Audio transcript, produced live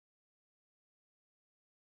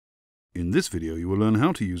In this video you will learn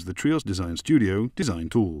how to use the TRIOS Design Studio design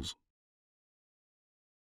tools.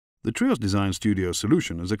 The TRIOS Design Studio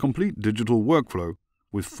solution is a complete digital workflow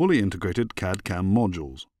with fully integrated CAD/CAM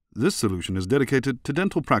modules. This solution is dedicated to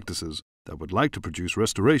dental practices that would like to produce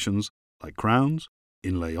restorations like crowns,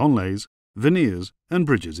 inlay-onlays, veneers and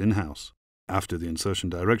bridges in-house. After the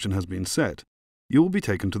insertion direction has been set, you will be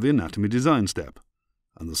taken to the anatomy design step,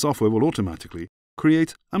 and the software will automatically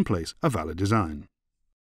create and place a valid design.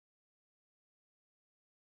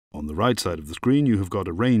 On the right side of the screen you have got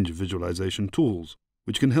a range of visualization tools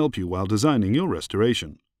which can help you while designing your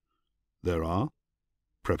restoration. There are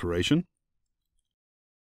Preparation,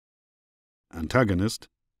 Antagonist,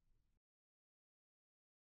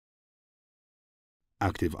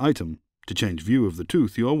 Active Item to change view of the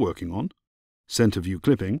tooth you are working on, Center View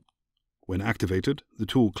Clipping. When activated, the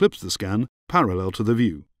tool clips the scan parallel to the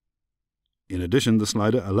view. In addition, the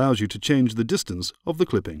slider allows you to change the distance of the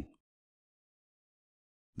clipping.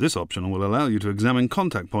 This option will allow you to examine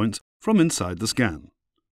contact points from inside the scan.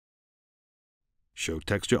 Show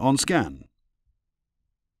texture on scan.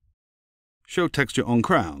 Show texture on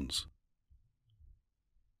crowns.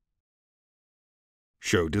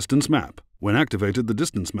 Show distance map. When activated, the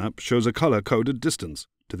distance map shows a color-coded distance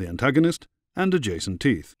to the antagonist and adjacent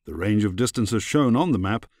teeth. The range of distances shown on the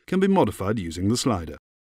map can be modified using the slider.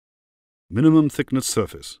 Minimum thickness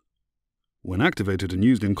surface. When activated and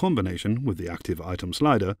used in combination with the active item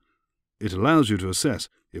slider, it allows you to assess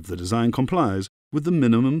if the design complies with the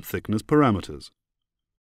minimum thickness parameters.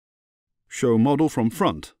 Show model from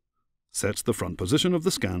front. Sets the front position of the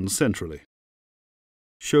scan centrally.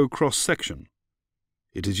 Show cross-section.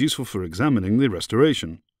 It is useful for examining the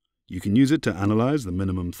restoration. You can use it to analyze the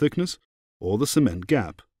minimum thickness or the cement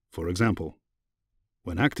gap, for example.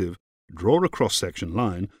 When active, draw a cross-section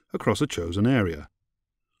line across a chosen area.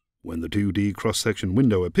 When the 2D cross-section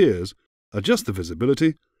window appears, adjust the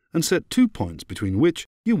visibility and set 2 points between which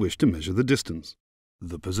you wish to measure the distance.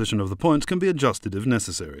 The position of the points can be adjusted if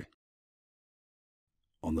necessary.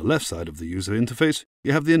 On the left side of the user interface,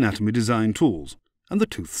 you have the anatomy design tools and the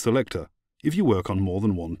tooth selector if you work on more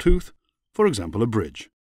than one tooth, for example a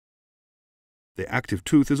bridge. The active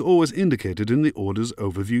tooth is always indicated in the Orders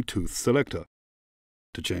Overview Tooth selector.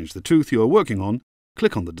 To change the tooth you are working on,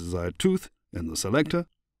 click on the desired tooth in the selector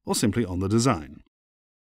or simply on the design.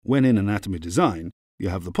 When in Anatomy Design, you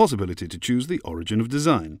have the possibility to choose the origin of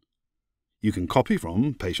design. You can copy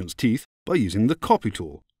from patient's teeth by using the Copy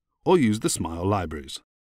tool, or use the Smile libraries.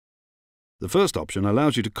 The first option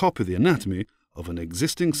allows you to copy the anatomy of an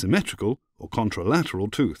existing symmetrical or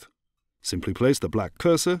contralateral tooth. Simply place the black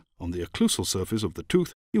cursor on the occlusal surface of the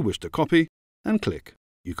tooth you wish to copy and click.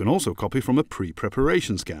 You can also copy from a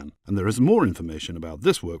pre-preparation scan, and there is more information about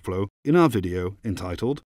this workflow in our video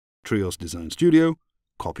entitled TRIOS Design Studio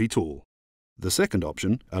Copy Tool. The second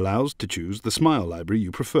option allows to choose the Smile library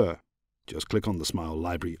you prefer. Just click on the Smile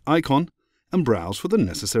library icon and browse for the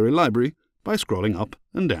necessary library by scrolling up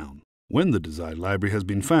and down. When the desired library has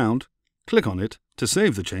been found, click on it to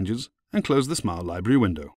save the changes and close the Smile library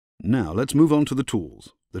window. Now let's move on to the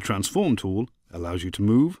tools. The Transform tool allows you to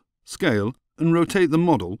move, scale, and rotate the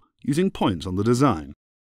model using points on the design.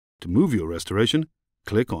 To move your restoration,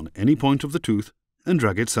 click on any point of the tooth and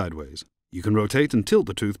drag it sideways. You can rotate and tilt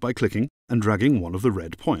the tooth by clicking and dragging one of the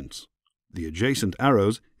red points. The adjacent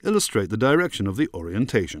arrows illustrate the direction of the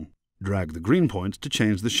orientation. Drag the green points to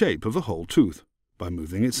change the shape of a whole tooth by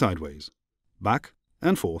moving it sideways, back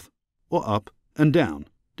and forth, or up and down,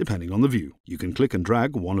 depending on the view. You can click and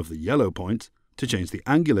drag one of the yellow points to change the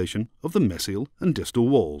angulation of the mesial and distal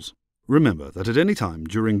walls. Remember that at any time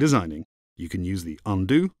during designing, you can use the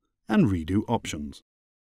Undo and Redo options.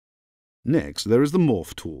 Next, there is the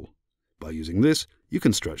Morph tool. By using this, you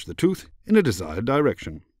can stretch the tooth in a desired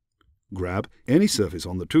direction. Grab any surface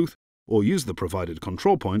on the tooth or use the provided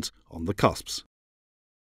control points on the cusps.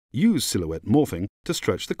 Use silhouette morphing to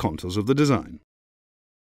stretch the contours of the design.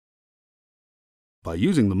 By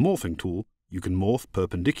using the Morphing tool, you can morph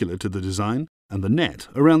perpendicular to the design, and the net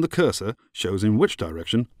around the cursor shows in which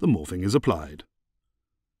direction the morphing is applied.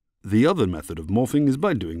 The other method of morphing is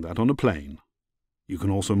by doing that on a plane. You can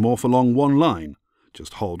also morph along one line.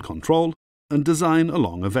 Just hold Ctrl and design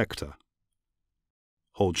along a vector.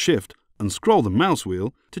 Hold Shift and scroll the mouse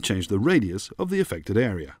wheel to change the radius of the affected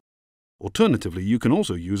area. Alternatively, you can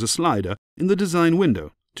also use a slider in the design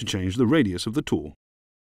window to change the radius of the tool.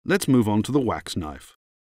 Let's move on to the Wax Knife.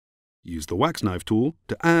 Use the Wax Knife tool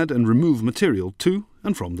to add and remove material to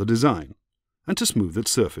and from the design, and to smooth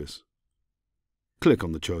its surface. Click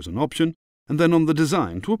on the chosen option, and then on the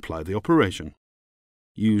design to apply the operation.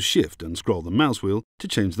 Use Shift and scroll the mouse wheel to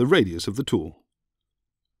change the radius of the tool.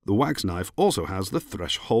 the wax knife also has the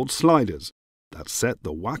threshold sliders that set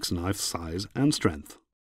the wax knife size and strength.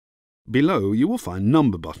 Below you will find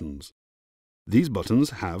number buttons. These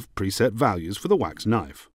buttons have preset values for the wax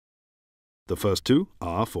knife. The first two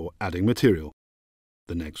are for adding material,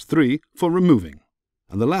 the next three for removing,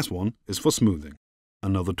 and the last one is for smoothing.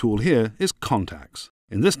 Another tool here is contacts.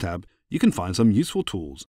 In this tab, you can find some useful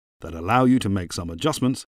tools that allow you to make some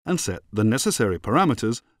adjustments and set the necessary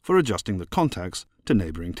parameters for adjusting the contacts to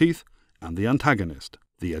neighboring teeth and the antagonist.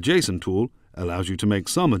 The Adjacent tool allows you to make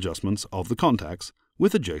some adjustments of the contacts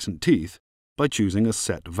with adjacent teeth by choosing a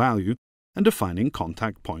set value and defining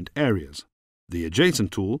contact point areas. The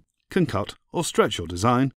Adjacent tool can cut or stretch your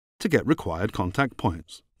design to get required contact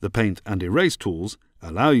points. The Paint and Erase tools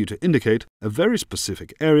allow you to indicate a very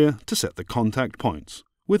specific area to set the contact points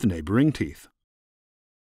with neighboring teeth.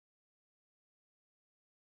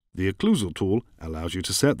 The Occlusal tool allows you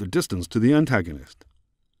to set the distance to the antagonist.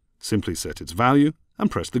 Simply set its value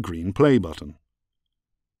and press the green play button.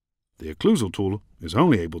 The Occlusal tool is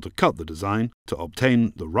only able to cut the design to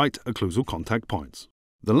obtain the right occlusal contact points.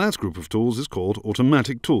 The last group of tools is called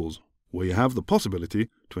Automatic tools, where you have the possibility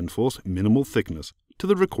to enforce minimal thickness to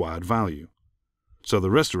the required value, so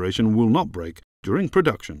the restoration will not break during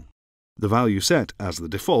production. The value set as the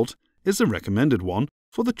default is the recommended one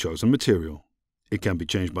for the chosen material. It can be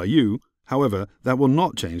changed by you, however, that will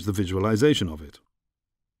not change the visualization of it.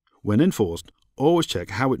 When enforced, always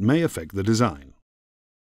check how it may affect the design.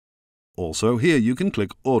 Also, here you can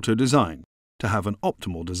click Auto Design to have an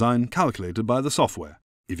optimal design calculated by the software.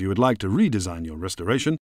 If you would like to redesign your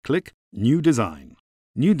restoration, click New Design.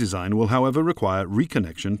 New Design will, however, require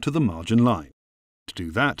reconnection to the margin line. To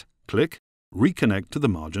do that, click Reconnect to the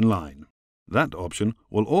margin line. That option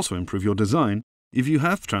will also improve your design if you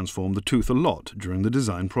have transformed the tooth a lot during the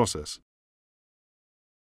design process.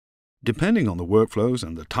 Depending on the workflows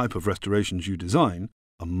and the type of restorations you design,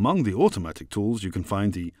 among the automatic tools you can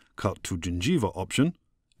find the Cut to Gingiva option,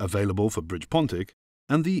 available for Bridge Pontic,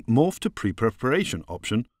 and the Morph to Pre-Preparation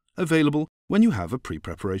option, available when you have a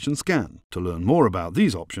pre-preparation scan. To learn more about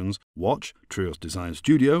these options, watch TRIOS Design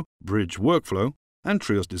Studio, Bridge Workflow, and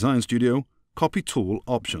TRIOS Design Studio Copy Tool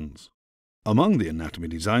options. Among the anatomy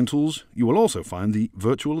design tools, you will also find the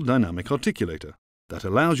Virtual Dynamic Articulator that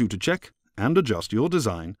allows you to check and adjust your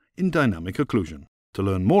design in dynamic occlusion. To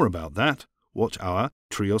learn more about that, watch our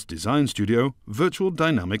TRIOS Design Studio Virtual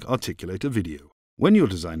Dynamic Articulator video. When your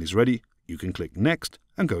design is ready, you can click Next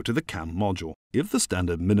and go to the CAM module. If the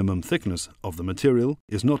standard minimum thickness of the material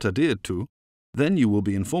is not adhered to, then you will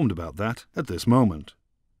be informed about that at this moment.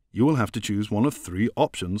 You will have to choose one of three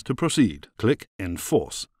options to proceed. Click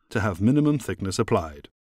Enforce to have minimum thickness applied,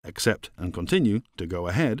 accept and continue to go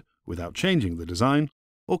ahead without changing the design,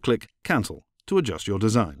 or click Cancel to adjust your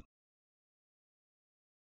design.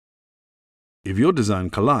 If your design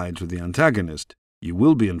collides with the antagonist, you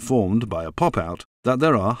will be informed by a pop-out that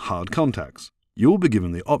there are hard contacts. You will be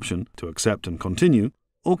given the option to accept and continue,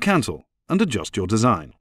 or cancel and adjust your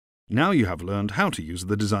design. Now you have learned how to use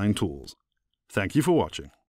the design tools. Thank you for watching.